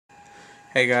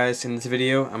Hey guys, in this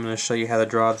video I'm going to show you how to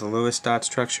draw the Lewis dot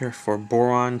structure for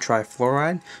boron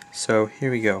trifluoride. So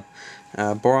here we go.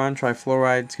 Boron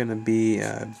trifluoride is going to be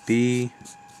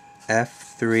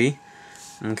BF3.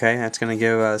 Okay, that's going to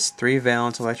give us 3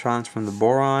 valence electrons from the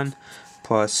boron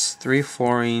plus 3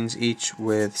 fluorines, each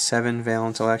with 7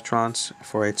 valence electrons,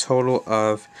 for a total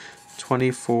of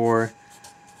 24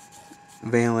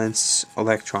 valence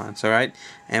electrons. Alright,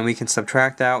 and we can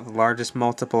subtract out the largest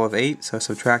multiple of 8, so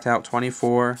subtract out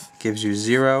 24 gives you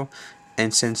 0,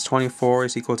 and since 24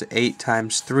 is equal to 8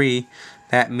 times 3,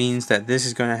 that means that this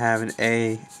is going to have an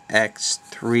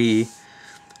AX3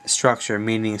 structure,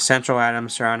 meaning a central atom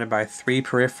surrounded by 3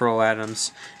 peripheral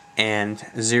atoms and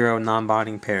 0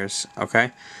 non-bonding pairs.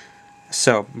 Okay,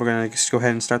 so we're going to just go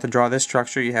ahead and start to draw this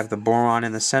structure. You have the boron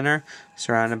in the center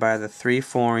surrounded by the 3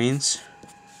 fluorines.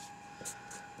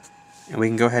 And we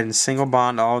can go ahead and single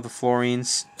bond all of the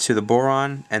fluorines to the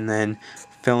boron and then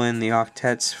fill in the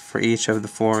octets for each of the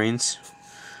fluorines.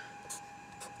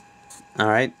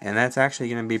 Alright, and that's actually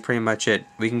going to be pretty much it.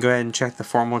 We can go ahead and check the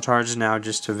formal charges now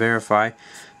just to verify.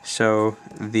 So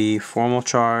the formal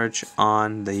charge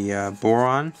on the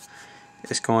boron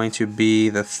is going to be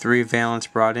the 3 valence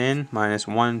brought in minus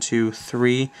 1, 2,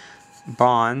 3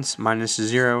 bonds minus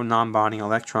 0 non-bonding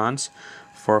electrons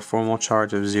for a formal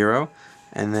charge of 0.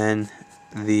 And then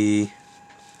the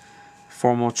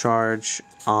formal charge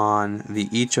on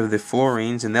each of the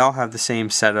fluorines, and they all have the same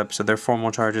setup, so their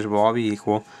formal charges will all be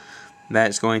equal. That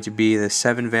is going to be the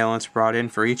 7 valence brought in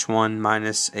for each one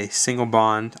minus a single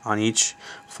bond on each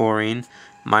fluorine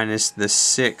minus the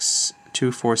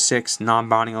 246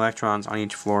 non-bonding electrons on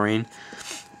each fluorine.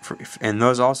 And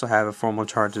those also have a formal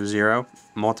charge of 0.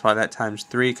 Multiply that times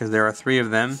 3 because there are 3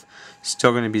 of them.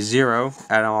 Still going to be 0.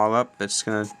 Add them all up. It's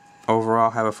going to overall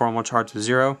have a formal charge of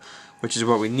 0, which is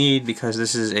what we need because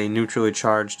this is a neutrally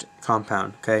charged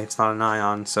compound. Okay, it's not an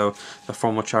ion, so the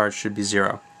formal charge should be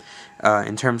 0.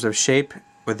 In terms of shape,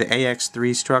 with the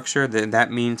AX3 structure,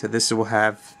 that means that this will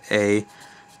have a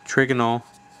trigonal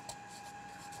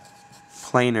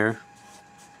planar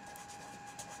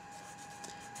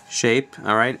shape.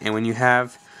 Alright, and when you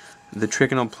have the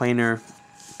trigonal planar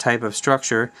type of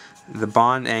structure, the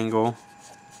bond angle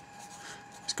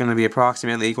is going to be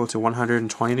approximately equal to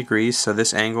 120 degrees, so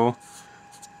this angle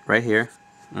right here.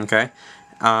 Okay.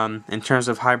 In terms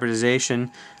of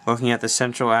hybridization, looking at the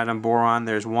central atom boron,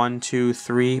 there's 1, 2,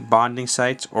 3 bonding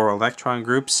sites or electron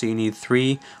groups, so you need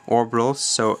 3 orbitals,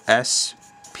 so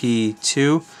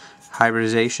sp2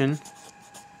 hybridization,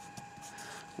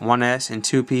 1s and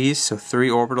 2p's, so 3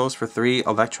 orbitals for 3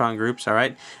 electron groups.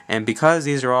 Alright, and because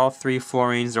these are all 3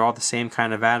 fluorines, they're all the same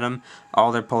kind of atom,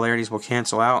 all their polarities will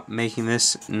cancel out, making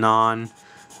this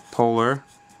non-polar.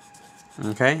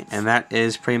 Okay, and that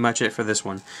is pretty much it for this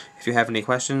one. If you have any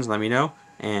questions, let me know,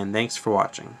 and thanks for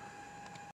watching.